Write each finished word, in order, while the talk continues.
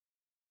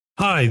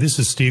Hi, this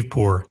is Steve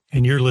Poor,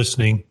 and you're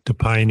listening to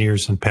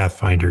Pioneers and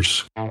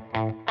Pathfinders.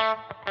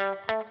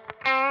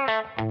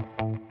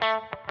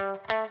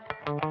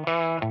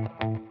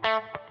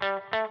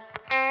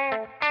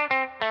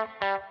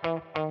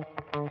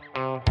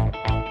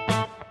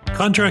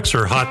 Contracts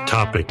are a hot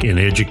topic in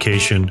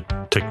education,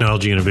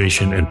 technology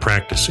innovation, and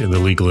practice in the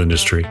legal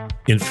industry.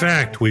 In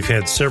fact, we've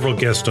had several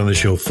guests on the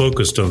show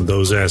focused on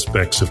those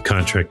aspects of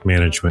contract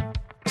management.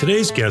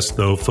 Today's guest,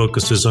 though,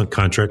 focuses on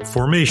contract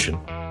formation.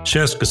 She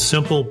asks a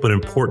simple but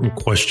important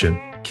question.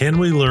 Can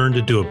we learn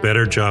to do a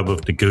better job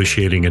of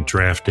negotiating and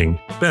drafting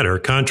better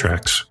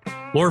contracts?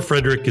 Laura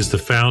Frederick is the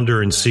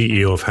founder and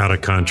CEO of How to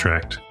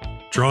Contract.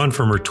 Drawn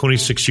from her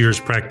 26 years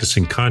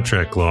practicing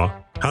contract law,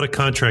 How to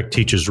Contract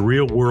teaches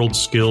real-world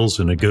skills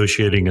in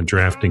negotiating and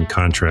drafting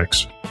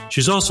contracts.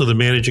 She's also the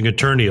managing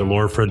attorney at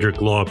Laura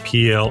Frederick Law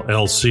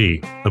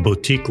PLLC, a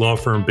boutique law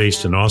firm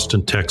based in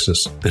Austin,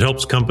 Texas, that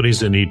helps companies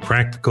that need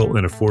practical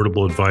and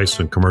affordable advice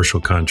on commercial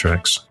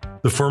contracts.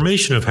 The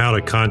formation of How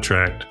to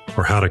Contract,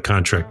 or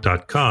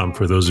howtocontract.com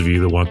for those of you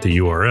that want the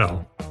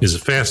URL, is a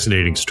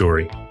fascinating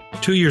story.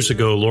 2 years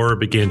ago, Laura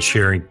began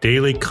sharing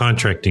daily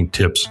contracting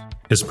tips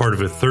as part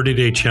of a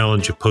 30-day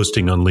challenge of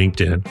posting on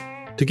LinkedIn.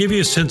 To give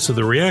you a sense of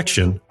the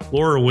reaction,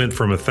 Laura went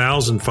from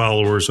 1,000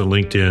 followers on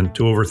LinkedIn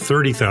to over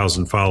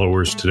 30,000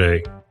 followers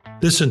today.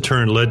 This in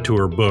turn led to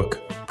her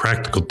book,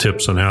 Practical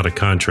Tips on How to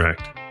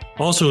Contract.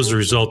 Also as a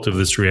result of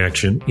this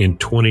reaction, in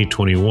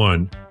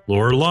 2021,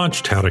 Laura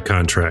launched How to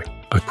Contract,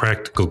 a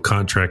practical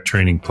contract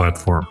training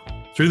platform.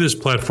 Through this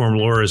platform,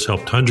 Laura has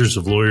helped hundreds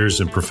of lawyers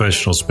and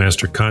professionals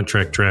master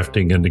contract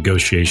drafting and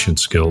negotiation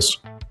skills.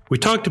 We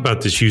talked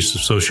about this use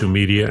of social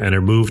media and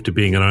her move to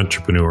being an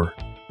entrepreneur.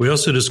 We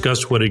also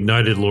discussed what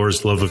ignited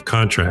Laura's love of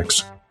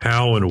contracts,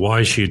 how and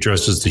why she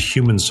addresses the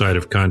human side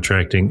of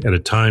contracting at a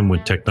time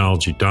when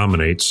technology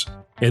dominates,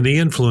 and the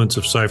influence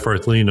of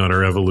Seyfarth Lean on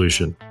her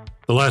evolution.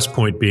 The last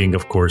point being,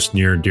 of course,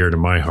 near and dear to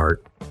my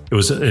heart. It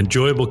was an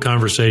enjoyable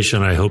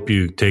conversation. I hope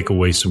you take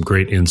away some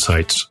great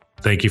insights.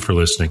 Thank you for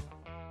listening.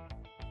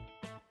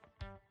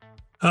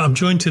 I'm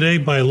joined today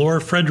by Laura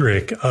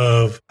Frederick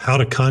of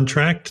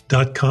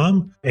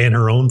howtocontract.com and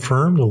her own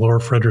firm, the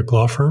Laura Frederick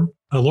Law Firm.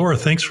 Laura,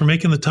 thanks for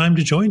making the time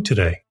to join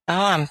today.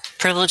 Oh, I'm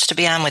privileged to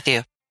be on with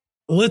you.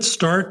 Let's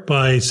start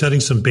by setting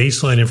some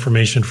baseline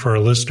information for our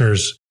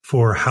listeners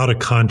for How to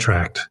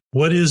Contract.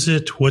 What is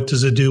it? What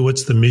does it do?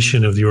 What's the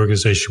mission of the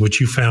organization, which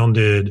you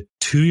founded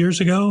 2 years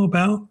ago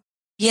about?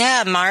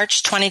 Yeah,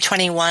 March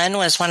 2021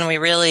 was when we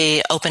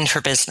really opened for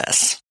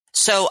business.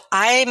 So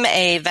I'm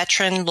a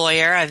veteran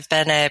lawyer. I've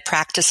been a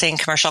practicing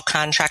commercial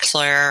contracts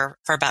lawyer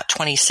for about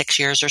 26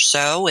 years or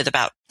so, with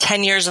about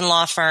 10 years in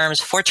law firms,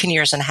 14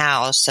 years in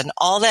house. And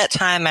all that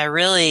time, I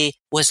really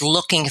was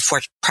looking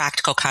for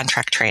practical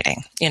contract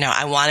training.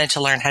 I wanted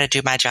to learn how to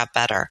do my job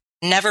better.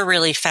 Never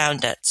really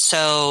found it.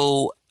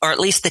 So, or at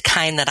least the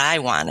kind that I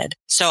wanted.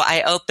 So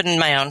I opened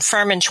my own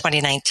firm in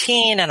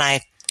 2019 and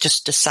I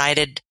just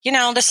decided,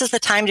 this is the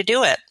time to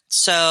do it.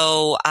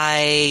 So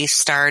I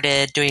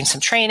started doing some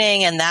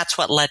training, and that's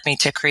what led me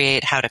to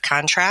create How to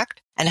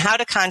Contract. And How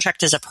to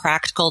Contract is a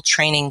practical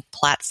training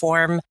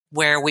platform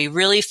where we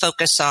really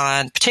focus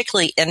on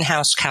particularly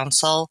in-house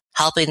counsel,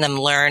 helping them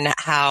learn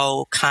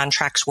how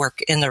contracts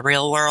work in the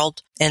real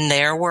world, in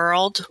their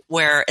world,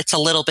 where it's a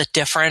little bit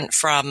different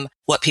from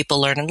what people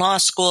learn in law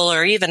school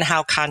or even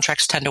how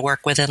contracts tend to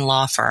work within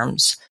law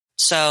firms.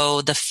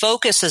 So the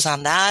focus is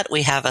on that.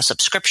 We have a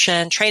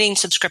training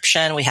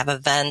subscription. We have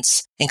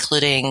events,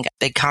 including a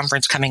big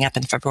conference coming up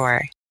in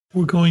February.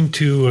 We're going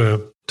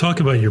to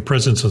talk about your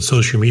presence on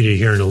social media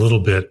here in a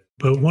little bit.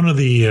 But one of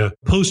the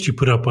posts you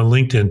put up on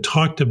LinkedIn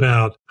talked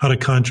about How to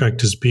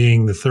Contract as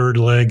being the third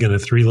leg in a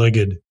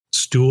three-legged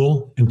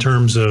stool in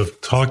terms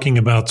of talking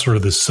about sort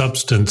of the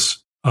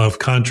substance of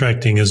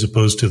contracting as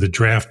opposed to the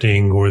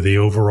drafting or the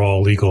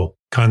overall legal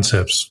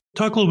concepts.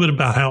 Talk a little bit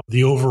about how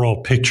the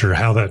overall picture,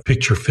 how that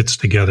picture fits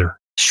together.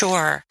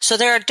 Sure. So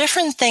there are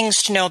different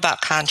things to know about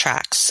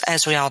contracts,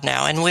 as we all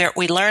know. And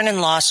we learn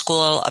in law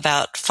school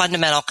about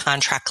fundamental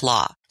contract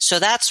law. So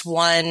that's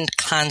one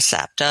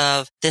concept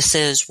of this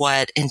is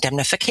what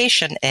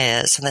indemnification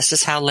is, and this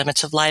is how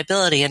limits of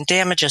liability and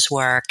damages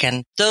work,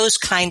 and those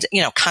kinds,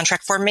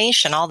 contract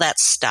formation, all that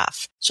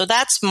stuff. So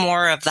that's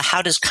more of the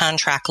how does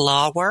contract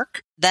law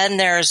work? Then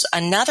there's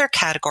another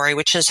category,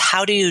 which is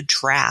how do you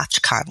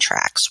draft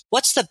contracts?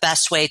 What's the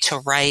best way to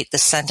write the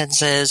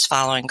sentences,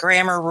 following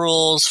grammar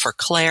rules for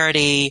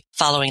clarity,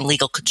 following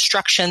legal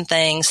construction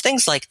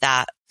things like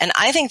that. And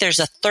I think there's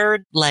a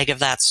third leg of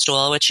that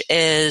stool, which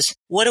is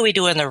what do we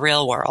do in the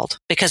real world?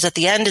 Because at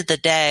the end of the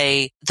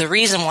day, the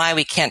reason why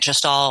we can't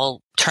just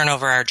all turn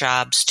over our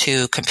jobs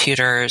to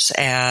computers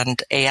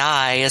and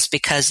AI is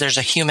because there's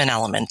a human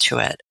element to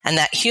it. And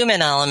that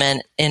human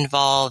element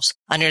involves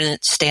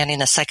understanding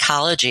the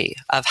psychology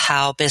of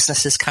how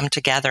businesses come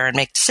together and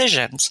make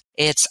decisions.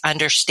 It's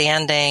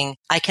understanding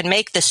I can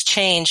make this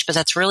change, but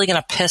that's really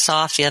going to piss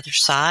off the other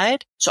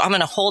side. So I'm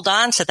going to hold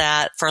on to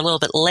that for a little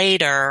bit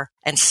later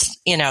and,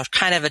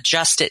 kind of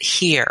adjust it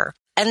here.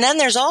 And then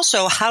there's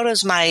also how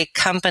does my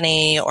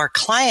company or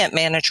client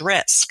manage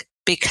risk?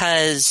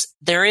 because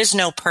there is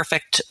no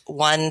perfect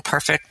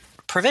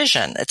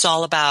provision. It's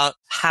all about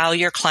how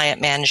your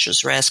client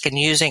manages risk and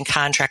using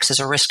contracts as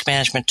a risk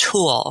management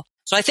tool.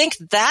 So I think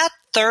that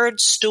third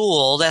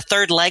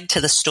leg to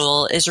the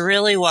stool is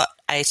really what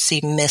I see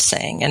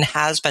missing and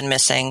has been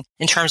missing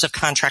in terms of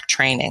contract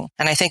training.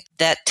 And I think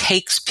that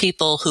takes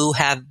people who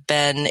have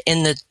been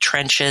in the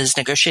trenches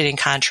negotiating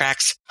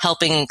contracts,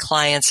 helping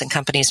clients and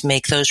companies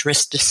make those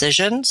risk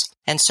decisions.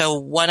 And so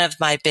one of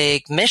my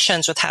big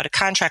missions with How to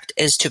Contract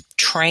is to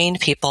train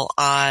people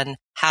on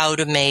how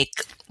to make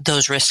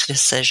those risk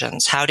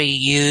decisions, how to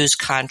use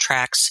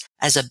contracts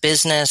as a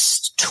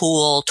business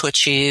tool to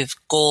achieve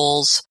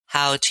goals,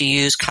 how to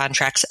use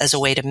contracts as a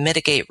way to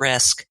mitigate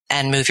risk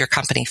and move your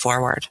company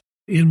forward.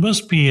 It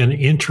must be an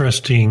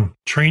interesting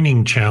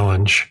training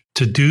challenge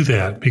to do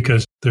that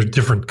because there's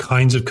different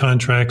kinds of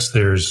contracts.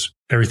 There's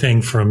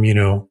everything from,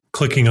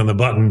 clicking on the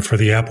button for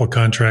the Apple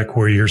contract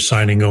where you're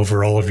signing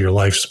over all of your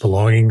life's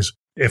belongings.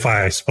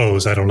 I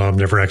suppose, I don't know, I've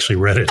never actually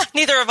read it.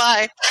 Neither have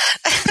I.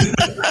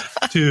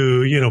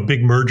 To,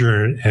 big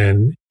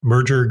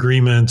merger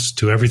agreements,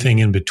 to everything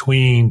in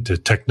between, to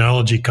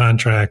technology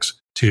contracts,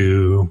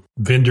 to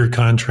vendor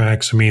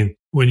contracts. I mean,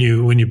 when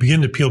you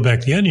begin to peel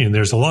back the onion,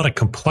 there's a lot of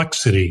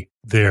complexity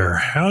there.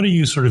 How do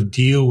you sort of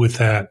deal with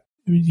that?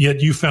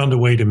 Yet you found a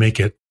way to make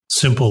it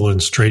simple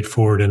and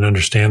straightforward and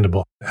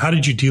understandable. How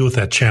did you deal with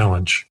that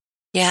challenge?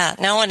 Yeah,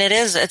 no, and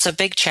it's a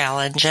big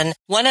challenge. And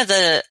one of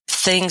the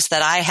things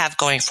that I have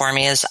going for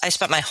me is I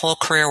spent my whole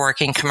career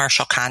working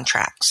commercial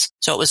contracts.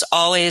 So it was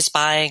always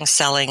buying,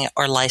 selling,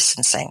 or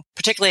licensing,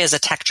 particularly as a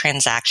tech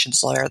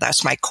transactions lawyer.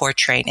 That's my core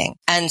training.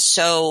 And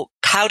so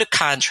How to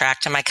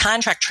Contract and my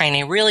contract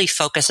training really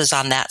focuses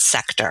on that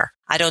sector.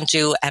 I don't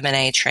do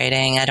M&A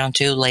trading. I don't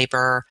do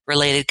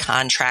labor-related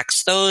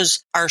contracts.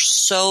 Those are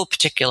so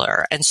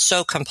particular and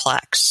so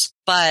complex.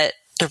 But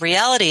the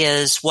reality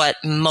is what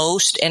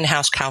most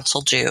in-house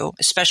counsel do,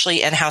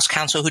 especially in-house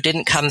counsel who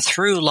didn't come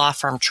through law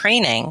firm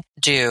training,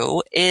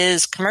 do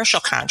is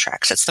commercial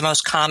contracts. It's the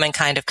most common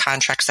kind of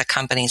contracts that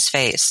companies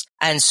face.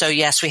 And so,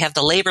 yes, we have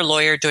the labor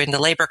lawyer doing the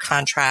labor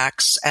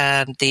contracts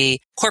and the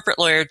corporate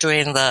lawyer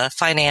doing the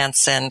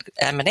finance and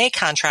M&A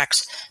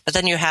contracts. But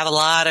then you have a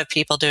lot of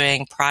people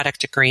doing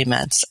product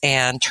agreements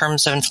and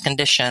terms and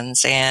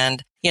conditions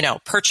and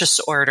purchase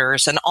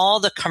orders and all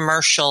the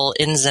commercial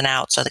ins and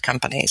outs of the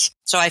companies.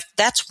 So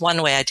that's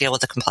one way I deal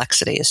with the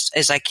complexity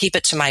is I keep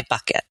it to my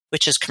bucket,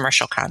 which is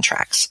commercial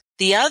contracts.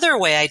 The other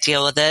way I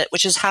deal with it,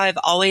 which is how I've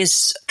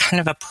always kind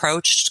of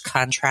approached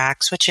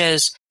contracts, which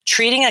is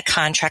treating a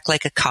contract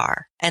like a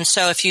car. And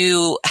so if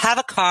you have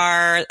a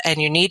car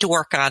and you need to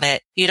work on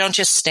it, you don't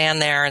just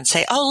stand there and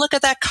say, oh, look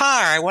at that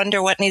car. I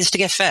wonder what needs to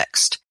get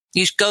fixed.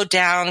 You go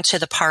down to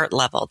the part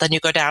level, then you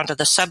go down to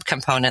the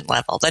subcomponent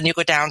level, then you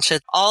go down to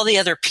all the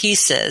other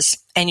pieces,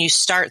 and you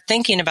start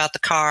thinking about the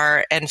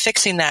car and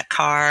fixing that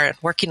car and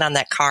working on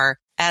that car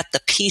at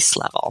the piece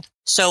level.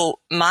 So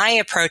my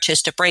approach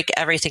is to break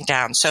everything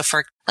down. So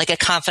for like a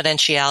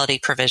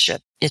confidentiality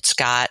provision, it's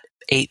got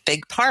 8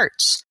 big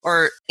parts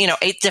or,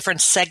 8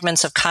 different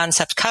segments of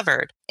concept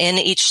covered. In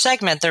each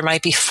segment, there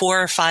might be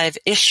 4 or 5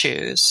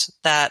 issues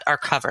that are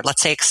covered.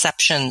 Let's say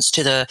exceptions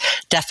to the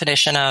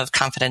definition of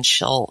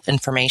confidential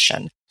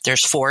information.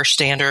 There's 4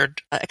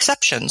 standard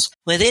exceptions.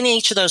 Within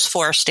each of those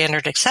 4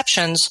 standard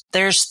exceptions,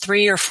 there's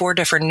 3 or 4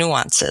 different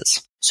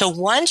nuances. So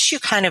once you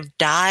kind of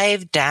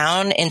dive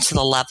down into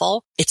the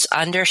level, it's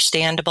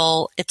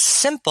understandable, it's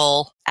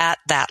simple at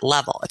that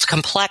level. It's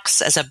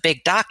complex as a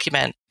big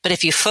document, but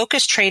if you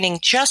focus training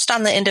just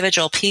on the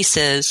individual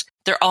pieces,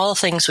 they're all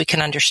things we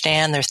can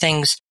understand. They're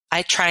things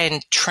I try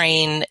and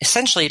train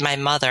essentially my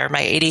mother,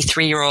 my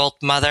 83-year-old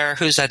mother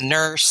who's a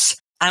nurse.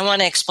 I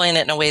want to explain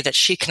it in a way that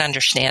she can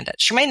understand it.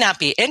 She may not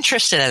be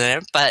interested in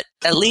it, but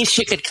at least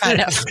she could kind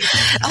of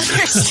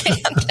understand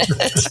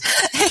it.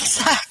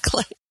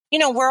 Exactly.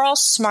 We're all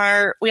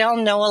smart. We all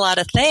know a lot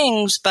of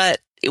things, but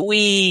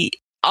we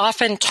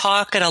often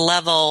talk at a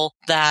level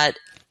that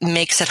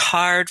makes it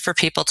hard for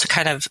people to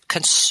kind of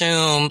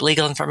consume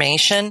legal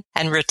information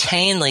and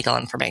retain legal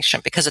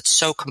information because it's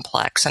so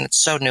complex and it's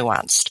so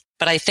nuanced.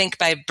 But I think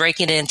by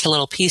breaking it into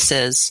little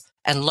pieces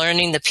and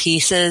learning the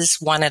pieces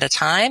one at a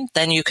time,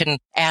 then you can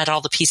add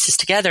all the pieces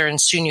together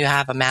and soon you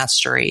have a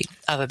mastery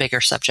of a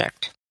bigger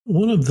subject.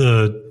 One of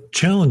the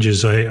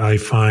challenges I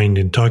find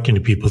in talking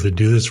to people that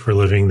do this for a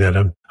living that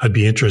I'd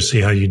be interested to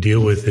see how you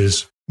deal with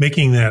is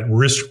making that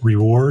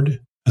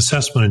risk-reward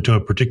assessment into a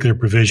particular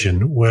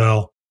provision.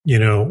 Well,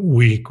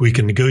 we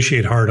can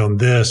negotiate hard on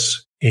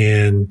this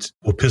and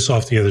we'll piss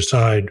off the other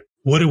side.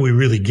 What do we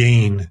really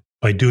gain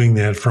by doing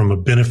that from a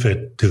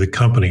benefit to the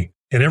company?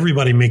 And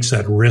everybody makes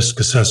that risk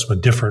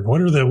assessment different.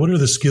 What are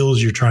the skills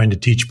you're trying to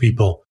teach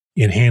people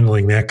in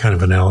handling that kind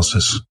of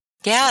analysis?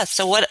 Yeah.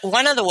 So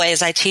one of the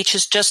ways I teach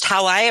is just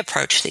how I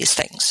approach these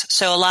things.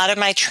 So a lot of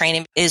my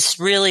training is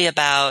really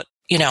about,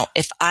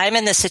 if I'm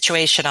in the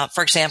situation,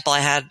 for example, I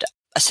had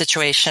a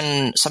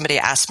situation somebody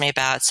asked me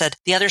about, said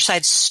the other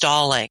side's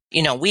stalling.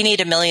 We need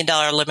 $1 million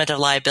limit of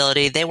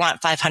liability. They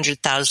want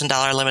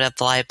 $500,000 limit of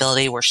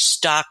liability. We're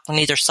stuck.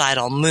 Neither side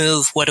will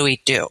move. What do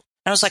we do?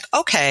 And I was like,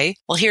 okay,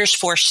 well, here's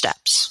 4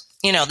 steps.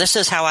 This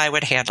is how I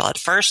would handle it.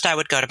 First, I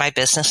would go to my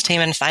business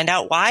team and find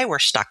out why we're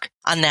stuck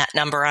on that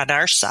number on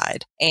our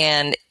side.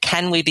 And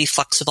can we be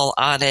flexible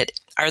on it?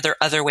 Are there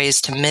other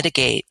ways to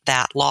mitigate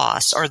that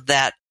loss or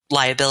that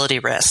liability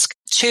risk?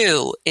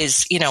 2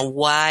 is,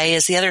 why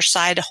is the other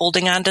side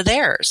holding on to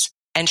theirs?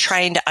 And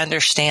trying to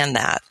understand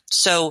that.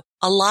 So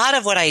a lot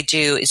of what I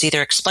do is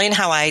either explain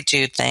how I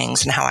do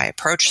things and how I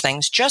approach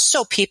things just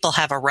so people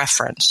have a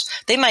reference.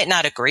 They might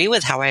not agree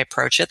with how I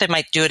approach it. They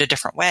might do it a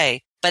different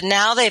way. But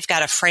now they've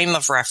got a frame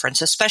of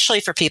reference,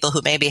 especially for people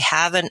who maybe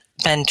haven't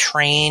been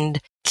trained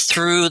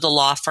through the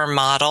law firm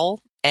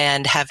model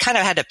and have kind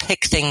of had to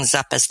pick things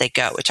up as they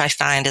go, which I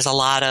find is a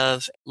lot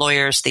of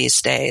lawyers these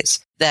days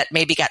that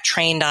maybe got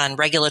trained on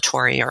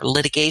regulatory or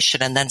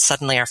litigation and then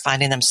suddenly are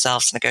finding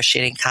themselves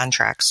negotiating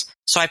contracts.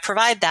 So I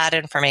provide that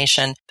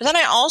information. But then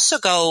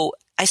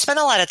I spend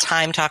a lot of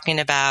time talking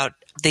about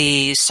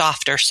the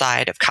softer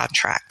side of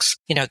contracts,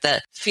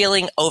 the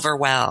feeling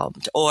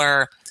overwhelmed,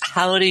 or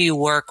how do you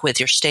work with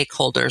your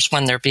stakeholders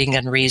when they're being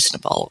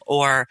unreasonable,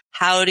 or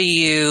how do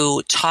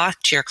you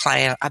talk to your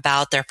client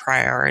about their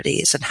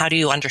priorities, and how do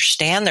you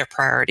understand their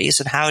priorities,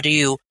 and how do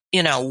you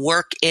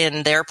work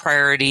in their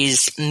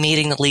priorities,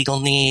 meeting the legal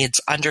needs,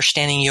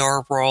 understanding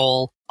your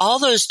role, all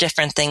those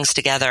different things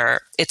together.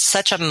 It's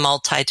such a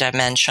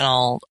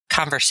multidimensional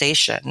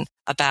conversation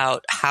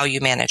about how you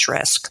manage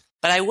risk.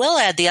 But I will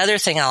add the other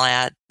thing I'll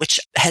add, which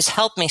has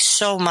helped me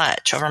so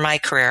much over my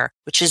career,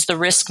 which is the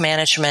risk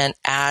management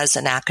as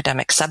an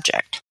academic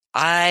subject.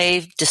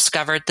 I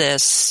discovered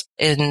this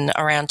in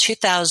around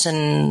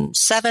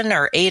 2007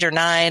 or 8 or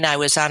 9. I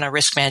was on a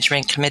risk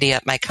management committee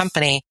at my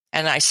company,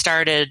 and I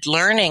started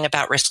learning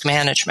about risk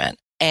management.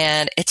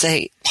 And it's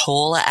a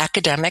whole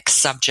academic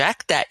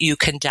subject that you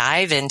can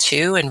dive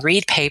into and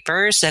read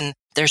papers, and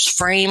there's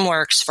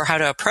frameworks for how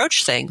to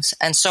approach things.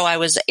 And so I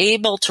was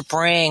able to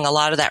bring a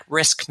lot of that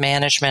risk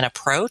management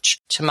approach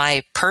to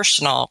my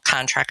personal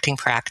contracting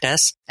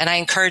practice. And I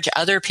encourage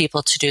other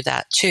people to do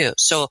that too.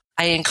 So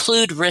I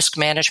include risk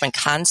management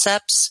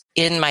concepts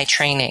in my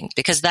training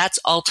because that's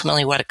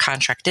ultimately what a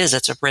contract is.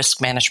 It's a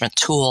risk management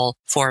tool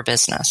for a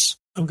business.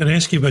 I'm going to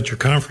ask you about your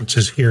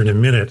conferences here in a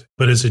minute,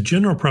 but as a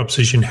general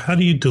proposition, how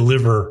do you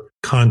deliver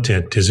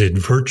content? Is it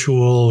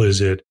virtual? Is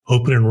it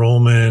open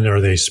enrollment?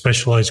 Are they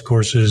specialized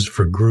courses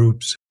for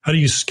groups? How do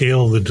you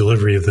scale the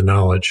delivery of the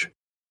knowledge?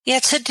 Yeah,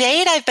 to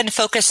date, I've been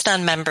focused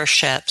on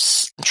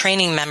memberships.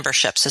 Training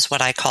memberships is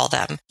what I call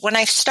them. When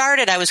I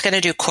started, I was going to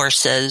do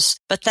courses,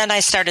 but then I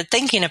started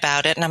thinking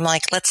about it and I'm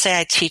like, let's say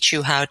I teach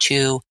you how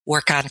to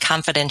work on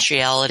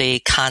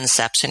confidentiality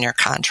concepts in your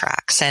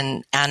contracts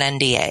and on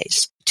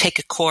NDAs. Take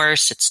a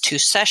course, it's 2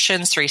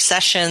 sessions, 3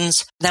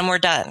 sessions, then we're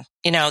done.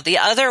 The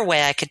other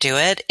way I could do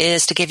it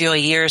is to give you a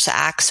year's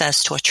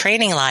access to a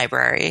training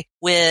library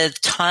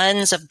with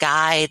tons of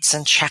guides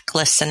and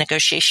checklists and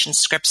negotiation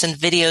scripts and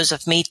videos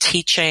of me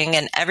teaching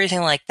and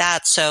everything like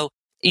that. So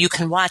you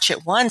can watch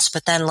it once,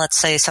 but then let's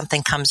say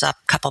something comes up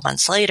a couple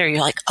months later, you're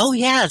like, oh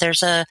yeah,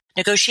 there's a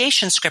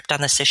negotiation script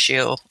on this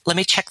issue. Let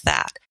me check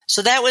that.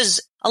 So that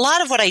was a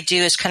lot of what I do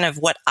is kind of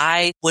what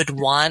I would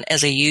want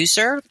as a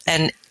user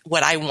and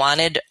what I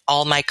wanted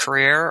all my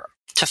career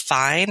to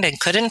find and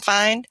couldn't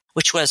find,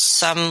 which was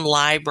some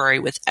library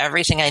with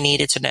everything I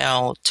needed to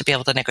know to be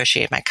able to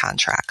negotiate my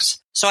contracts.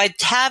 So I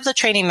have the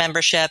training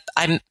membership.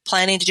 I'm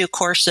planning to do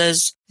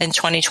courses in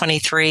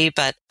 2023,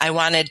 but I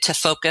wanted to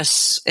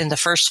focus in the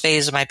first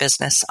phase of my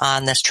business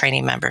on this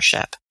training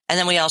membership. And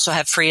then we also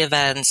have free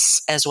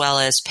events as well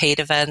as paid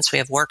events. We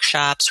have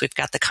workshops. We've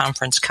got the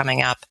conference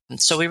coming up.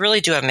 And so we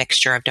really do a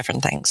mixture of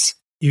different things.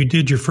 You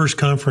did your first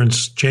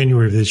conference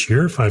January of this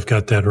year, if I've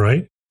got that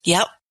right.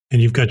 Yep.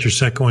 And you've got your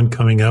second one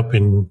coming up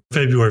in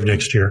February of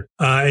next year.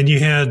 And you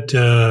had,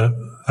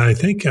 I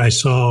think I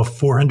saw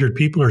 400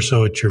 people or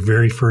so at your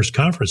very first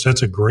conference.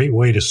 That's a great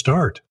way to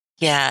start.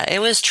 Yeah, it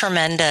was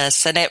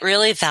tremendous. And it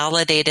really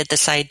validated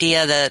this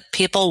idea that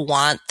people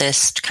want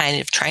this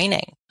kind of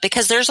training.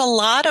 Because there's a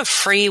lot of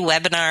free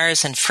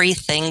webinars and free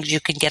things you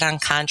can get on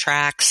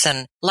contracts and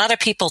a lot of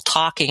people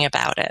talking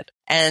about it.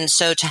 And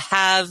so to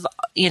have,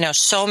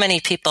 so many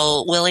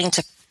people willing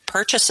to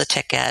purchase a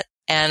ticket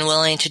and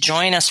willing to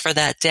join us for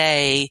that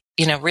day,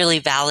 really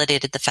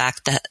validated the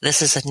fact that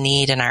this is a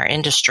need in our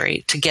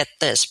industry to get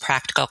this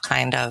practical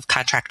kind of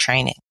contract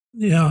training.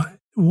 Yeah.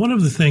 One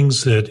of the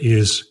things that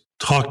is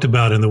talked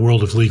about in the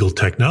world of legal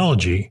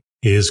technology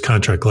is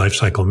contract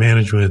lifecycle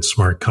management,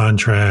 smart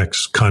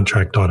contracts,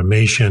 contract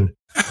automation.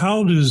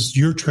 How does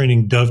your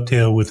training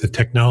dovetail with the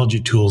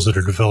technology tools that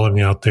are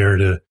developing out there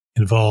to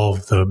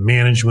involve the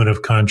management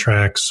of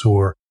contracts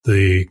or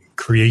the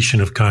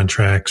creation of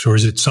contracts, or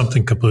is it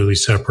something completely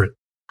separate?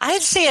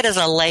 I'd see it as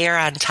a layer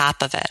on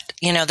top of it.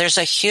 There's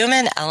a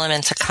human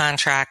element to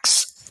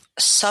contracts.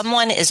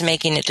 Someone is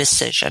making a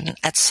decision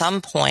at some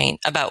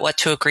point about what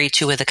to agree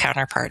to with a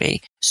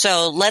counterparty.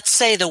 So let's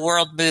say the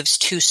world moves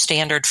to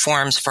standard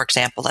forms, for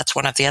example. That's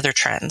one of the other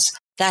trends.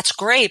 that's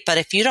great. But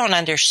if you don't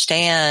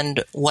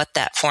understand what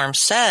that form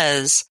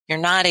says, you're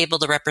not able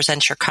to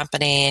represent your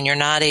company and you're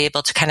not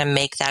able to kind of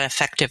make that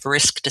effective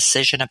risk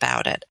decision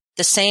about it.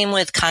 The same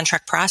with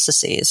contract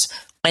processes.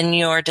 When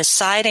you're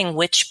deciding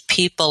which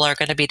people are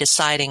going to be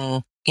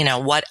deciding,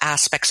 what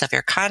aspects of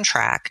your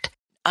contract,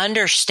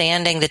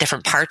 understanding the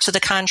different parts of the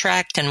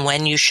contract and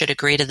when you should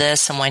agree to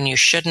this and when you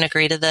shouldn't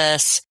agree to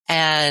this.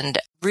 And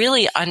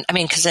really,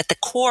 because at the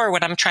core,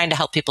 what I'm trying to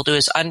help people do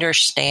is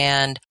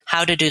understand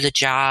how to do the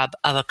job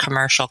of a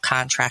commercial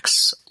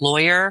contracts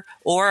lawyer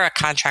or a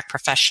contract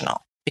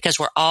professional, because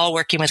we're all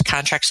working with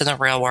contracts in the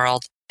real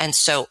world. And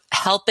so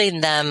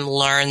helping them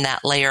learn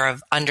that layer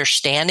of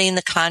understanding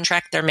the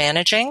contract they're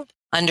managing,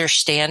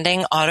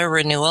 understanding auto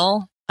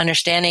renewal,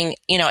 understanding,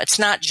 it's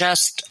not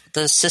just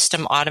the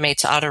system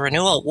automates auto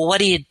renewal. Well, what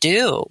do you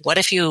do? What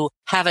if you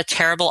have a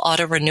terrible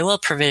auto renewal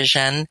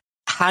provision?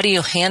 How do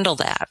you handle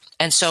that?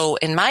 And so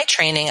in my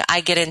training,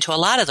 I get into a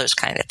lot of those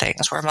kind of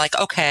things where I'm like,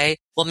 okay,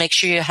 well, make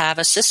sure you have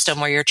a system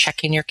where you're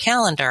checking your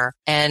calendar,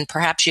 and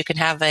perhaps you can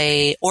have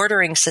a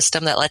ordering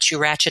system that lets you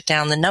ratchet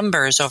down the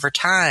numbers over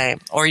time,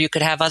 or you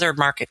could have other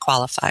market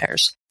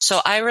qualifiers.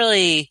 So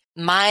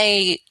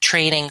my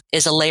training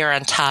is a layer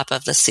on top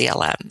of the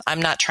CLM.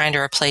 I'm not trying to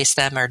replace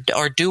them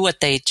or do what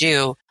they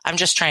do. I'm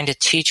just trying to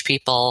teach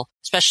people,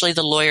 especially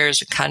the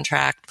lawyers and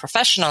contract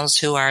professionals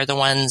who are the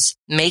ones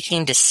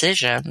making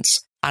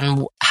decisions,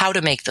 on how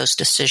to make those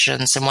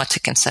decisions and what to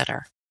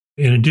consider.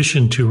 In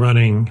addition to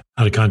running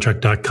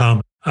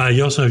howtocontract.com,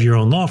 you also have your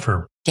own law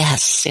firm.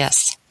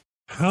 Yes.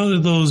 How do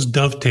those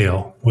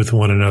dovetail with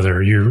one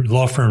another? Your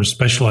law firm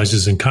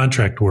specializes in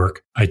contract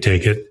work, I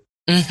take it.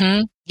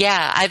 Mm-hmm.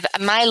 Yeah,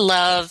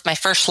 my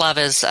first love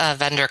is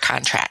vendor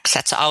contracts.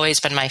 That's always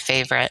been my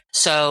favorite.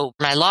 So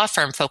my law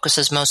firm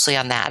focuses mostly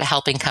on that,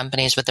 helping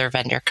companies with their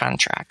vendor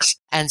contracts.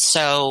 And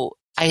so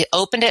I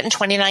opened it in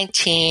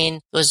 2019.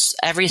 It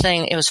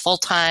was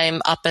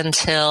full-time up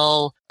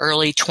until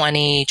early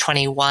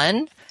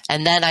 2021.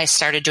 And then I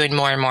started doing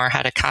more and more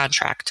How to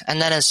Contract.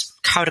 And then as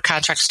How to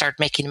Contract started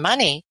making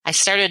money, I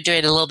started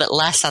doing a little bit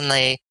less on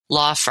the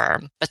law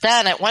firm. But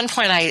then at one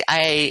point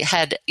I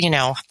had,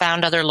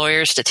 found other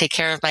lawyers to take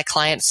care of my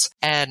clients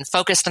and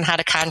focused on How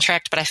to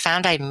Contract, but I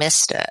found I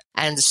missed it.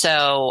 And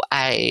so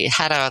I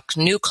had a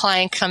new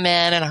client come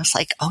in and I was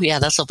like, oh yeah,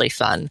 this will be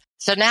fun.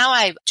 So now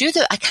I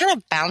kind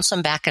of bounce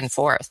them back and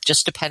forth,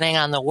 just depending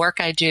on the work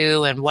I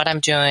do and what I'm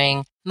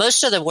doing.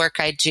 Most of the work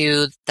I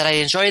do that I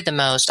enjoy the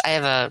most, I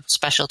have a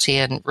specialty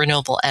in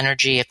renewable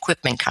energy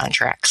equipment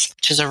contracts,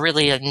 which is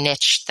a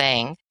niche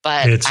thing.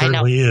 But it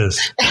certainly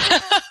is.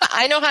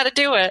 I know how to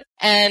do it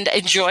and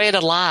enjoy it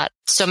a lot.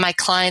 So my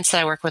clients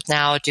that I work with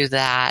now do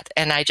that.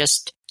 And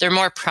they're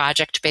more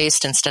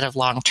project-based instead of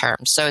long-term.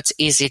 So it's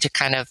easy to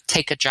kind of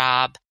take a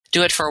job,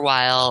 do it for a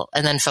while,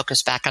 and then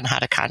focus back on How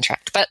to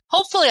Contract. But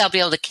hopefully I'll be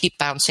able to keep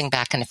bouncing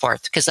back and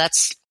forth, because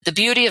that's the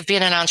beauty of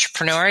being an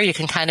entrepreneur. You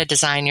can kind of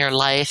design your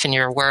life and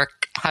your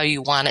work how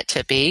you want it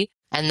to be.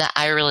 And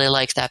I really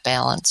like that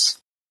balance.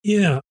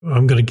 Yeah,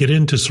 I'm going to get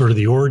into sort of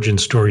the origin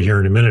story here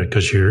in a minute,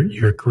 because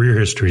your career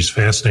history is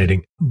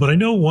fascinating. But I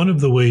know one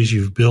of the ways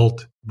you've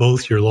built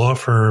both your law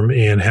firm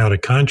and How to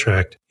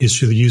Contract is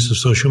through the use of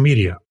social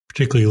media,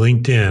 particularly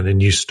LinkedIn.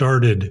 And you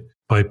started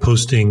by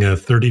posting a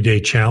 30-day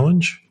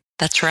challenge.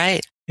 That's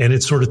right. And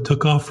it sort of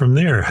took off from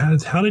there.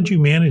 How did you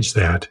manage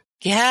that?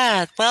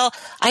 Yeah, well,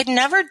 I'd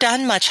never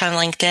done much on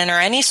LinkedIn or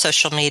any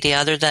social media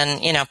other than,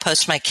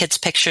 post my kids'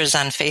 pictures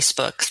on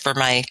Facebook for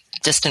my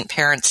distant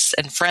parents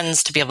and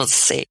friends to be able to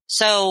see.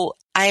 So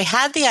I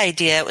had the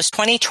idea. It was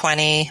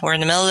 2020. We're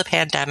in the middle of the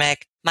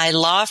pandemic. My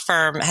law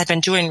firm had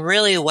been doing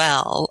really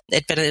well.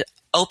 It'd been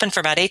open for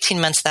about 18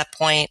 months at that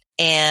point,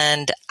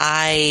 and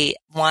I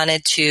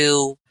wanted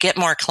to get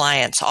more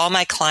clients. All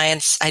my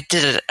clients, I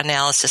did an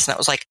analysis, and it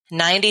was like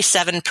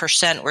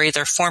 97% were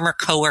either former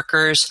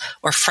coworkers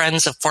or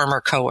friends of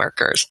former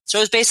coworkers. So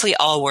it was basically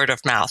all word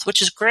of mouth,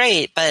 which is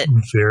great, but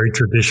very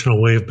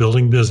traditional way of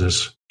building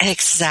business.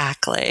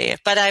 Exactly.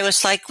 But I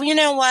was like, well, you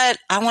know what?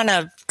 I want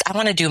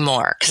to do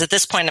more, because at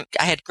this point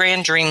I had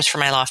grand dreams for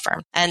my law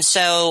firm. And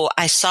so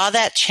I saw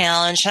that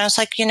challenge and I was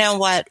like, you know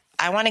what?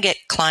 I want to get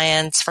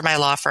clients for my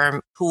law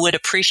firm who would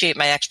appreciate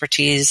my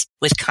expertise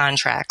with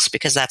contracts,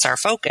 because that's our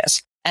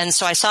focus. And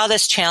so I saw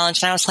this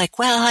challenge and I was like,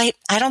 well,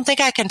 I don't think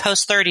I can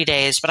post 30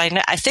 days, but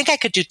I think I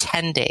could do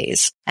 10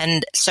 days.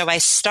 And so I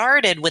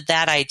started with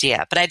that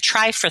idea, but I'd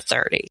try for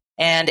 30.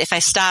 And if I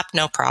stopped,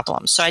 no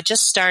problem. So I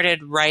just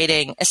started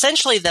writing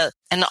essentially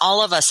and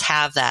all of us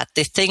have that,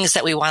 the things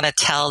that we want to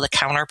tell the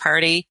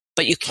counterparty,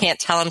 but you can't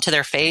tell them to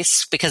their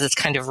face because it's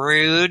kind of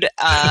rude.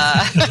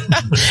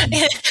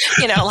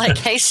 Like,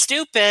 hey,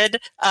 stupid.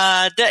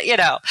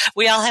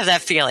 We all have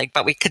that feeling,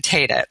 but we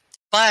contain it.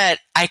 But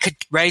I could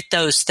write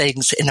those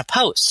things in a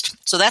post.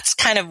 So that's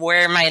kind of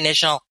where my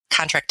initial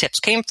contract tips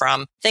came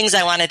from. Things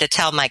I wanted to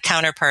tell my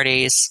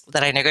counterparties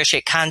that I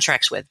negotiate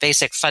contracts with,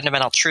 basic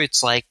fundamental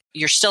truths like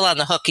you're still on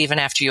the hook even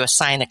after you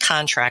assign a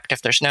contract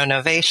if there's no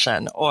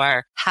novation,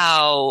 or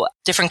how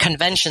different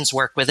conventions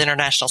work with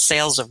international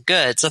sales of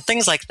goods and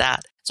things like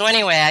that. So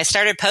anyway, I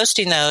started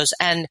posting those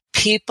and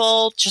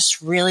people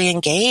just really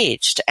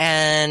engaged,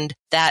 and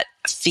that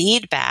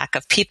feedback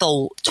of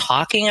people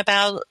talking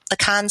about the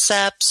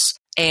concepts,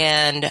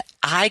 and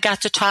I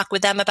got to talk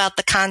with them about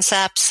the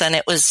concepts, and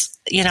it was,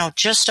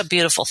 just a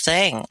beautiful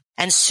thing.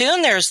 And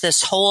soon there's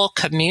this whole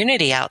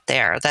community out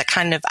there that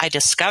kind of I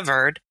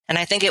discovered, and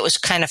I think it was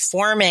kind of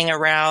forming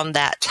around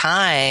that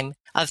time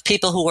of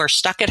people who were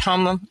stuck at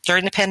home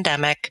during the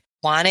pandemic,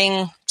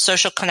 wanting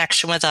social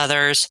connection with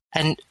others,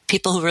 and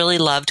people who really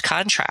loved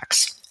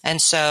contracts. And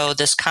so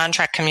this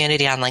contract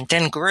community on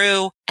LinkedIn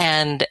grew,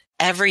 and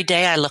every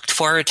day I looked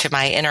forward to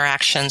my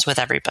interactions with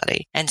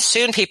everybody. And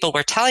soon people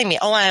were telling me,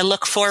 oh, I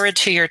look forward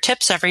to your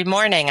tips every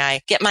morning.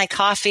 I get my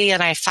coffee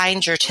and I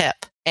find your tip.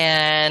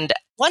 And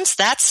once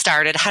that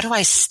started, how do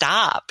I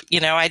stop?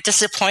 I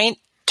disappoint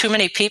too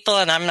many people,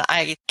 and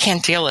I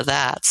can't deal with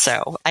that.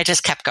 So I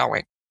just kept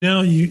going.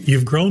 Now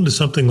you've grown to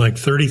something like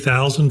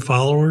 30,000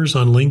 followers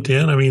on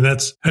LinkedIn. I mean,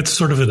 that's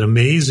sort of an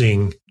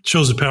amazing,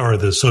 shows the power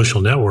of the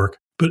social network,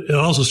 but it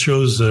also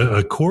shows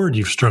a chord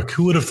you've struck.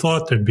 Who would have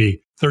thought there'd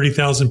be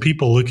 30,000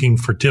 people looking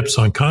for tips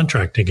on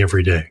contracting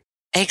every day?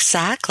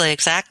 Exactly.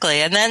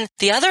 And then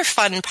the other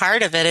fun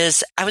part of it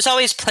is I was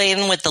always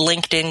playing with the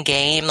LinkedIn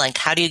game, like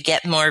how do you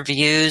get more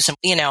views? And,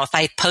 if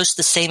I post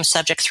the same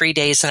subject 3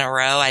 days in a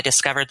row, I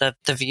discovered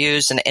the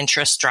views and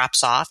interest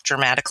drops off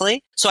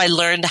dramatically. So I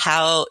learned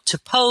how to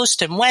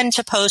post and when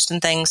to post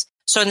and things.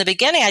 So in the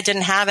beginning, I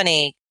didn't have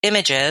any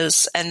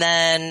images. And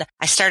then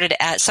I started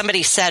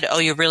somebody said, oh,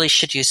 you really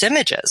should use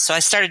images. So I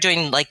started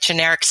doing like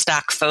generic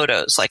stock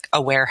photos, like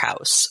a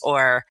warehouse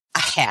or a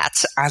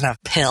hat on a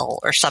pill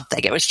or something.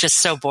 It was just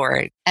so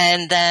boring.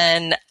 And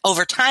then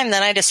over time,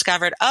 then I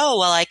discovered, oh,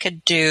 well, I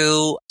could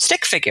do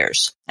stick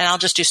figures, and I'll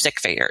just do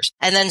stick figures.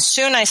 And then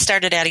soon I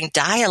started adding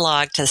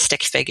dialogue to the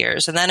stick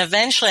figures. And then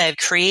eventually I've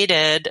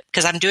created,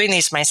 because I'm doing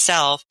these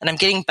myself and I'm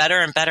getting better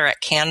and better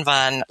at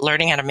Canva and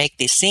learning how to make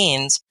these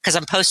scenes because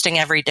I'm posting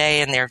every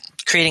day and they're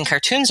creating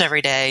cartoons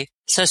every day.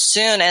 So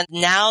soon, and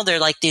now they're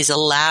like these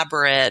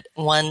elaborate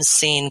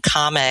one-scene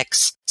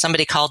comics.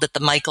 Somebody called it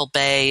the Michael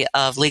Bay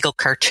of legal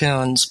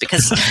cartoons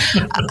because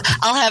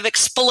I'll have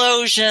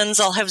explosions,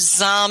 I'll have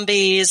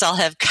zombies, I'll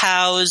have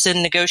cows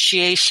in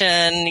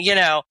negotiation.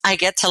 I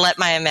get to let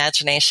my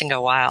imagination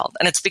go wild.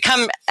 And it's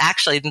become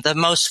actually the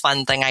most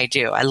fun thing I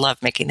do. I love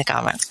making the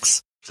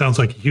comics. Sounds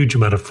like a huge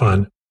amount of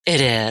fun. It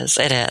is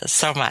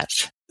so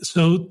much.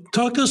 So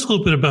talk to us a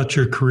little bit about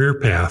your career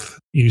path.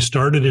 You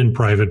started in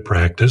private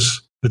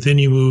practice, but then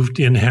you moved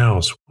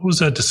in-house. What was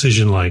that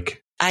decision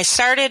like?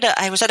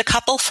 I was at a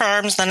couple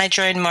firms, then I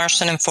joined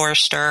Morrison &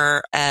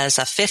 Foerster as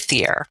a fifth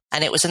year,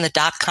 and it was in the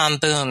dot-com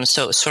boom.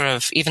 So it was sort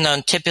of, even though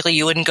typically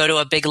you wouldn't go to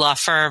a big law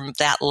firm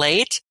that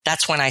late,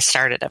 that's when I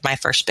started at my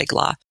first big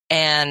law.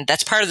 And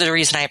that's part of the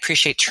reason I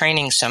appreciate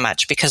training so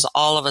much, because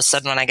all of a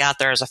sudden when I got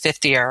there as a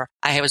fifth year,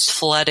 I was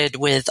flooded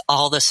with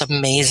all this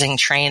amazing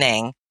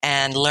training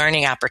and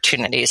learning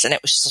opportunities. And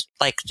it was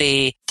like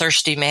the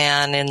thirsty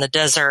man in the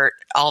desert,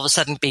 all of a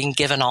sudden being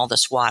given all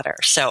this water.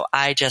 So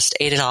I just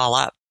ate it all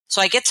up.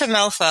 So I get to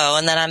MoFo,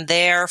 and then I'm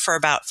there for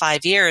about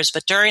 5 years.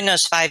 But during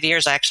those 5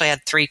 years, I actually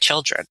had 3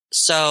 children.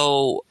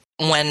 So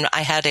when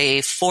I had a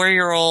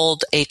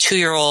 4-year-old, a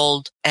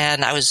 2-year-old,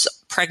 and I was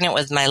pregnant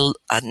with my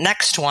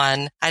next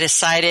one, I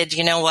decided,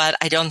 you know what,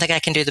 I don't think I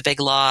can do the big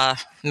law,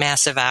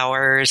 massive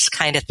hours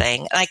kind of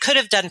thing. And I could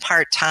have done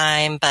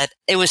part-time, but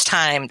it was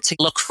time to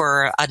look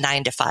for a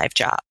 9-to-5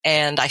 job.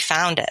 And I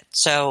found it.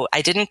 So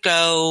I didn't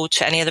go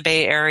to any of the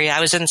Bay Area.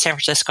 I was in San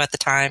Francisco at the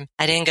time.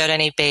 I didn't go to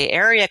any Bay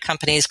Area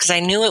companies because I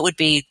knew it would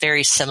be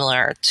very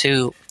similar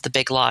to the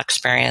big law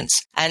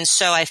experience. And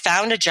so I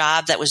found a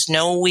job that was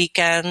no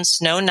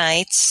weekends, no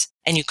nights.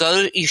 And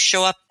you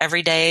show up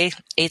every day,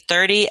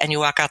 8:30, and you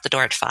walk out the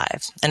door at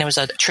 5. And it was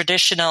a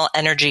traditional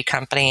energy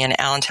company in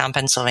Allentown,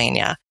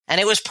 Pennsylvania.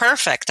 And it was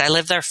perfect. I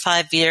lived there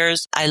 5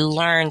 years. I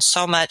learned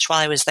so much while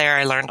I was there.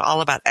 I learned all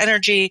about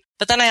energy,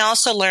 but then I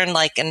also learned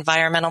like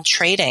environmental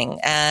trading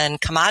and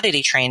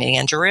commodity trading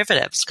and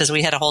derivatives because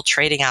we had a whole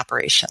trading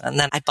operation. And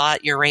then I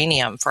bought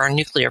uranium for our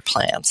nuclear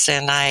plants,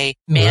 and I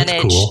managed.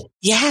 That's cool.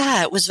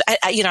 Yeah, it was,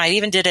 I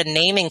even did a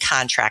naming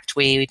contract.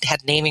 We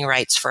had naming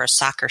rights for a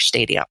soccer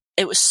stadium.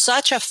 It was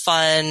such a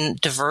fun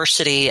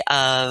diversity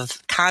of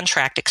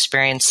contract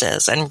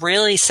experiences and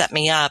really set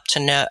me up to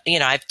know,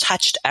 I've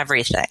touched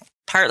everything.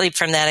 Partly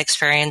from that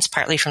experience,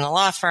 partly from the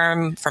law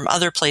firm, from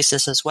other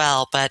places as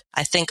well. But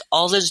I think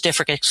all those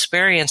different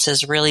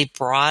experiences really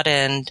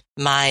broadened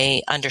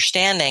my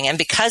understanding. And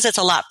because it's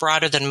a lot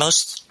broader than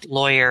most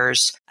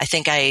lawyers, I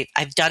think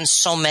I've done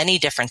so many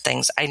different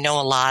things. I know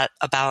a lot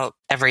about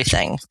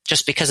everything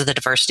just because of the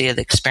diversity of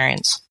the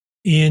experience.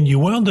 And you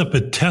wound up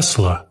at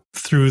Tesla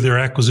through their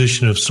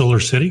acquisition of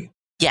SolarCity?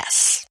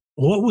 Yes.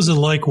 What was it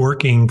like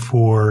working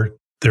for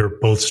They're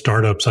both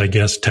startups, I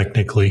guess,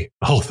 technically,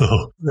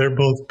 although they're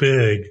both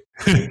big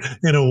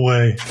in a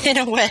way. In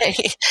a way,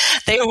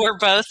 they were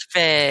both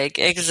big.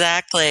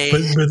 Exactly.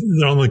 But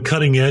they're on the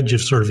cutting edge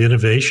of sort of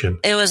innovation.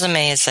 It was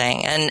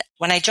amazing. And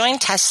when I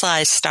joined Tesla,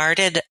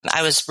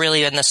 I was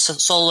really in the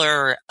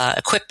solar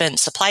equipment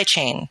supply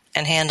chain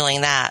and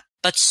handling that.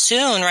 But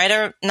soon,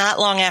 not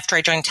long after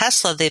I joined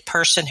Tesla, the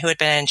person who had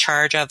been in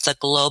charge of the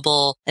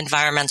global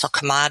environmental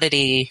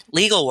commodity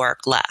legal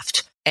work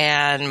left.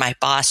 And my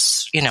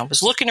boss,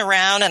 was looking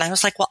around and I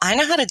was like, well, I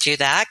know how to do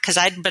that because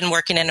I'd been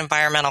working in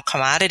environmental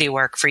commodity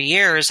work for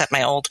years at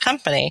my old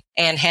company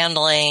and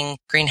handling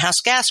greenhouse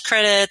gas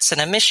credits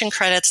and emission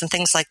credits and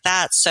things like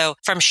that. So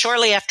from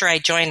shortly after I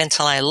joined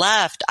until I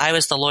left, I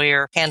was the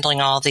lawyer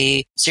handling all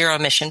the zero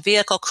emission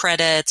vehicle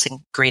credits and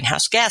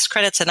greenhouse gas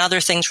credits and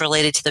other things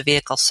related to the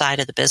vehicle side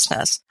of the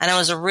business. And it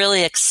was a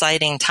really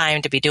exciting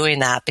time to be doing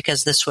that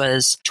because this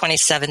was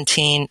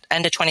 2017,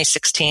 end of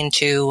 2016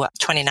 to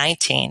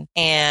 2019.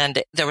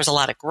 And there was a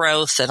lot of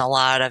growth and a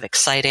lot of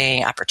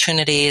exciting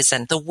opportunities.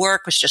 And the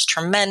work was just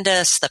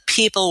tremendous. The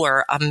people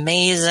were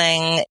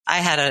amazing. I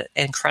had an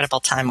incredible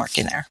time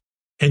working there.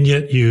 And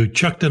yet you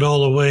chucked it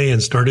all away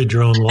and started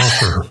your own law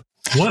firm.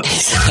 What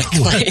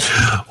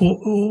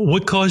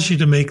caused you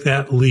to make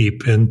that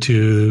leap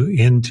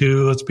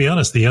into, let's be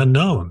honest, the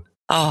unknown?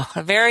 Oh,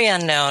 very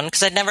unknown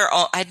because I'd never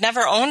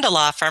owned a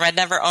law firm. I'd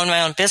never owned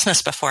my own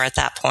business before at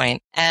that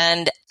point.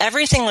 And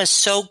everything was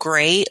so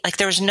great. Like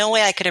there was no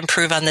way I could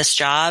improve on this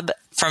job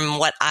from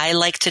what I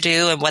like to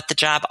do and what the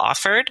job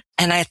offered.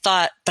 And I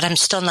thought, but I'm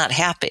still not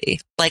happy.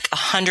 Like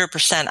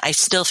 100%. I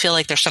still feel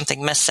like there's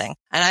something missing.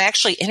 And I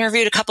actually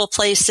interviewed a couple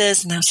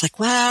places and I was like,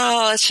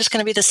 wow, it's just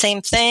going to be the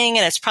same thing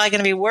and it's probably going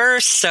to be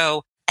worse.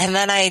 And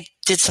then I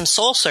did some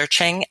soul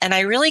searching and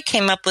I really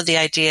came up with the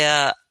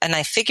idea and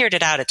I figured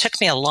it out. It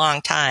took me a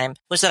long time,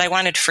 was that I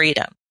wanted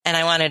freedom. And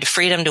I wanted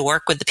freedom to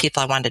work with the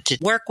people I wanted to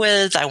work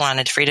with. I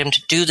wanted freedom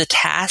to do the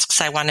tasks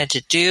I wanted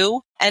to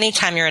do.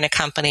 Anytime you're in a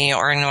company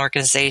or an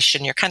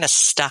organization, you're kind of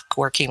stuck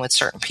working with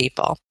certain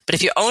people. But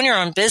if you own your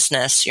own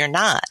business, you're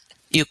not.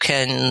 You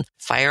can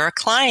fire a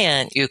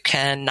client. You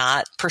can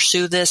not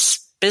pursue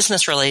this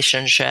business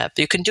relationship.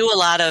 You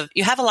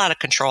have a lot of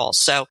control.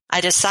 So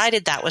I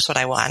decided that was what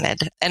I wanted.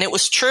 And it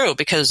was true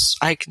because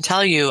I can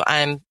tell you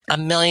I'm a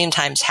million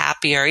times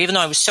happier, even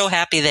though I was so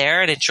happy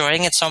there and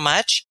enjoying it so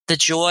much. The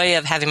joy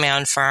of having my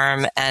own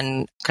firm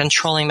and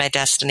controlling my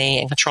destiny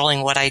and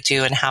controlling what I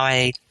do and how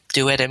I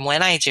do it and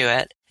when I do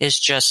it has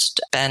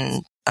just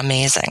been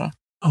amazing.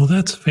 Oh,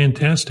 that's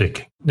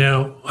fantastic.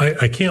 Now,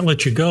 I can't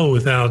let you go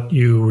without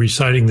you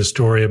reciting the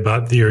story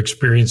about your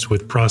experience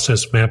with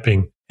process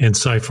mapping and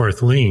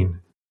Seyfarth Lean.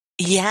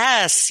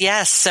 Yes.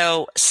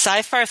 So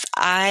Seyfarth,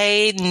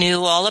 I knew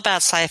all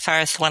about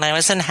Seyfarth when I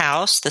was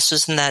in-house. This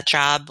was in that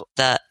job,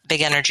 the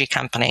big energy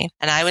company.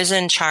 And I was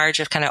in charge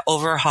of kind of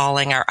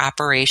overhauling our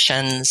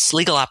operations,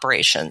 legal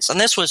operations.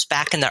 And this was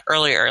back in the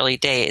early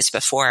days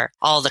before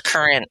all the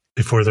current.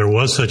 Before there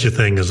was such a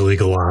thing as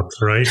legal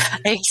ops, right?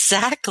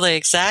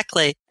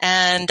 Exactly.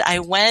 And I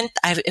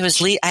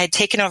had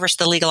taken over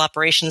the legal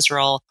operations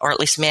role, or at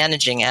least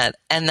managing it.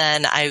 And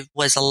then I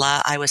was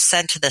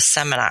sent to this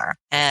seminar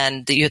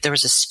and there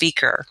was a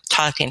speaker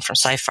talking from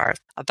Seyfarth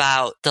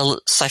about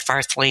the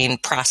Seyfarth Lean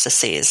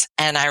processes.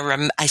 And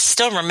I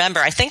still remember,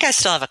 I think I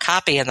still have a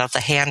copy of the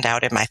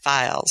handout in my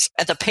files,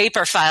 at the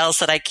paper files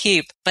that I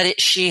keep, but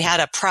she had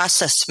a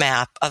process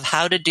map of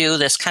how to do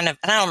this kind of,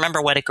 and I don't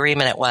remember what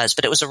agreement it was,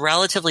 but it was a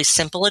relatively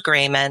simple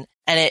agreement.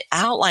 And it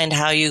outlined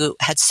how you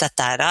had set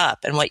that up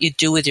and what you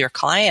do with your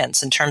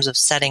clients in terms of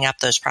setting up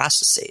those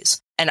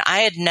processes. And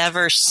I'd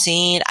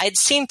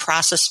seen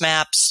process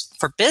maps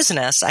for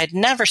business. I'd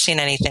never seen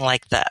anything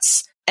like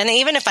this. And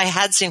even if I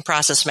had seen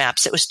process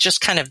maps, it was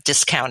just kind of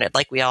discounted.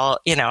 Like we all,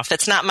 if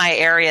it's not my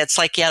area, it's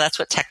like, yeah, that's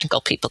what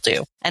technical people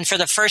do. And for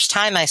the first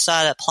time, I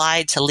saw it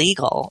applied to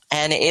legal.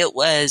 And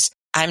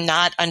I'm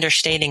not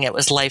understating, it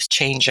was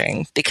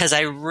life-changing because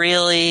I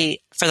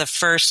really, for the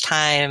first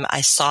time,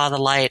 I saw the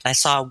light and I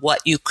saw what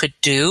you could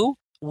do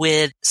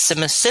with some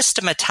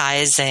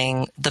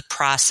systematizing the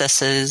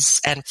processes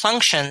and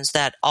functions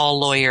that all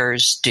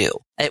lawyers do.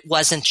 It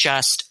wasn't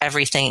just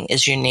everything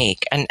is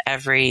unique and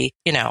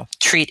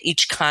treat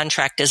each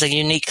contract as a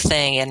unique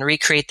thing and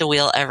recreate the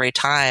wheel every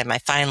time. I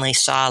finally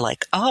saw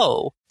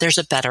there's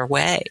a better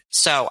way.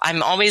 So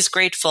I'm always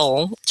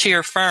grateful to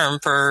your firm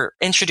for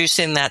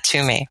introducing that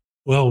to me.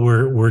 Well,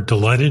 we're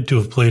delighted to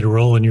have played a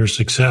role in your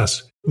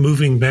success.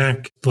 Moving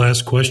back,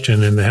 last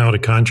question in the how to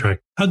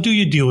contract. How do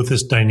you deal with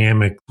this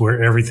dynamic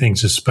where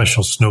everything's a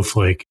special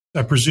snowflake?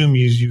 I presume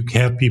you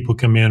have people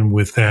come in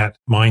with that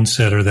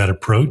mindset or that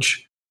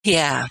approach.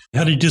 Yeah.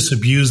 How do you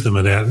disabuse them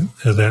of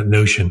that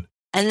notion?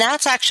 And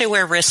that's actually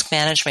where risk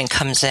management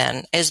comes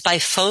in, is by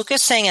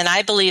focusing, and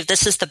I believe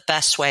this is the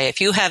best way. If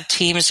you have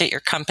teams at your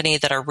company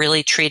that are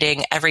really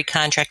treating every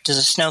contract as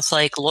a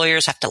snowflake,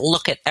 lawyers have to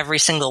look at every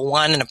single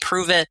one and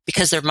approve it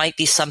because there might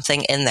be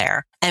something in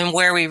there. And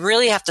where we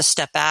really have to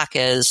step back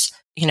is,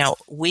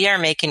 we are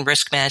making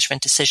risk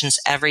management decisions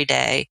every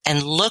day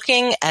and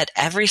looking at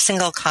every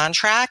single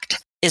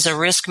contract is a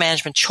risk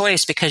management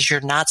choice because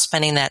you're not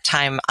spending that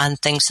time on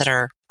things that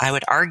are, I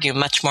would argue,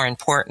 much more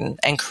important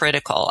and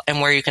critical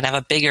and where you can have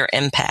a bigger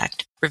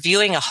impact.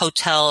 Reviewing a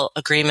hotel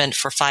agreement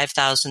for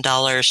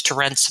 $5,000 to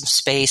rent some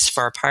space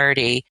for a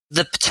party,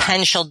 the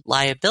potential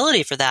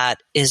liability for that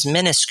is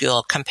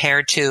minuscule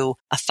compared to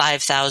a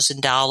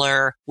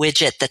 $5,000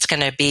 widget that's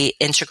going to be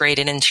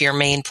integrated into your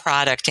main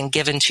product and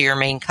given to your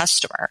main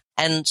customer.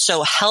 And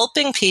so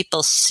helping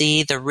people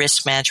see the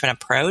risk management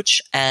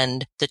approach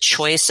and the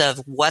choice of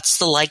what's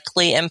the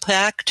likely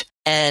impact,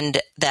 and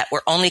that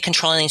we're only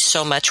controlling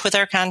so much with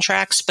our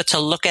contracts, but to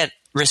look at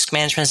risk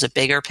management as a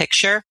bigger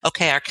picture.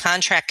 Okay, our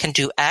contract can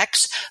do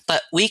X,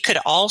 but we could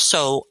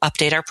also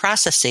update our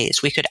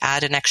processes. We could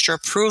add an extra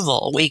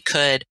approval. We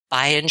could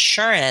buy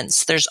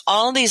insurance. There's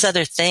all these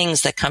other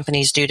things that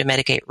companies do to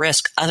mitigate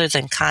risk other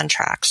than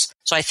contracts.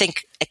 So I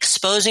think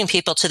exposing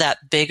people to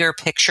that bigger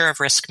picture of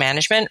risk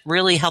management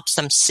really helps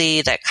them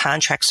see that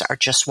contracts are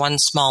just one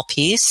small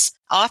piece,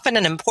 often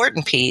an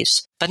important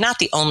piece, but not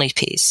the only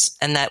piece,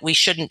 and that we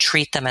shouldn't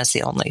treat them as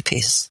the only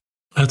piece.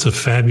 That's a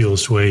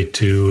fabulous way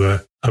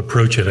to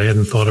approach it. I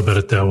hadn't thought about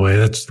it that way.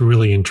 That's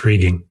really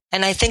intriguing.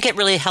 And I think it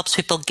really helps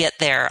people get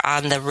there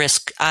on the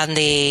risk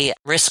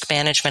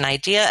management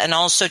idea, and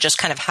also just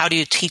kind of how do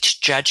you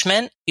teach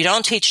judgment? You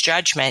don't teach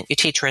judgment, you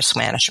teach risk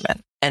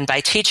management. And by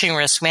teaching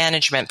risk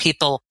management,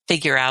 people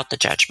figure out the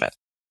judgment.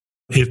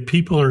 If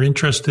people are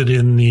interested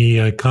in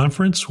the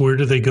conference, where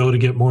do they go to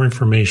get more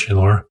information,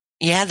 Laura?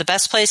 Yeah, the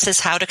best place is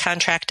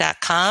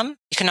howtocontract.com.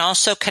 You can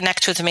also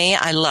connect with me.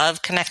 I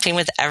love connecting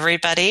with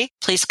everybody.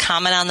 Please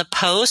comment on the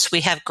post.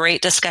 We have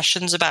great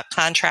discussions about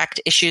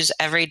contract issues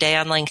every day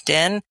on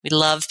LinkedIn. We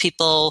love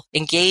people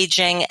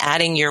engaging,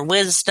 adding your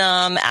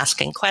wisdom,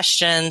 asking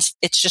questions.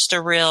 It's just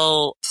a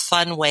real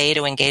fun way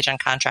to engage on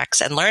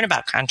contracts and learn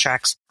about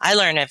contracts. I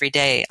learn every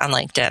day on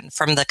LinkedIn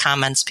from the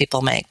comments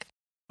people make.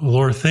 Well,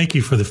 Laura, thank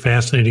you for the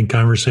fascinating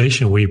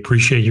conversation. We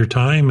appreciate your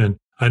time, and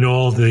I know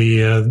all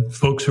the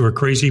folks who are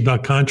crazy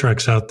about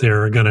contracts out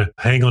there are going to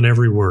hang on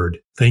every word.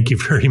 Thank you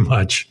very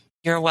much.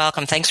 You're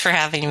welcome. Thanks for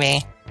having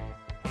me.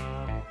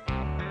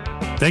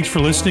 Thanks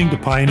for listening to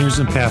Pioneers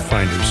and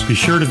Pathfinders. Be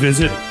sure to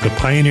visit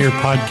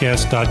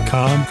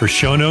thepioneerpodcast.com for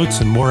show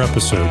notes and more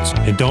episodes.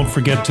 And don't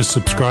forget to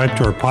subscribe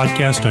to our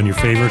podcast on your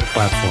favorite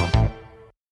platform.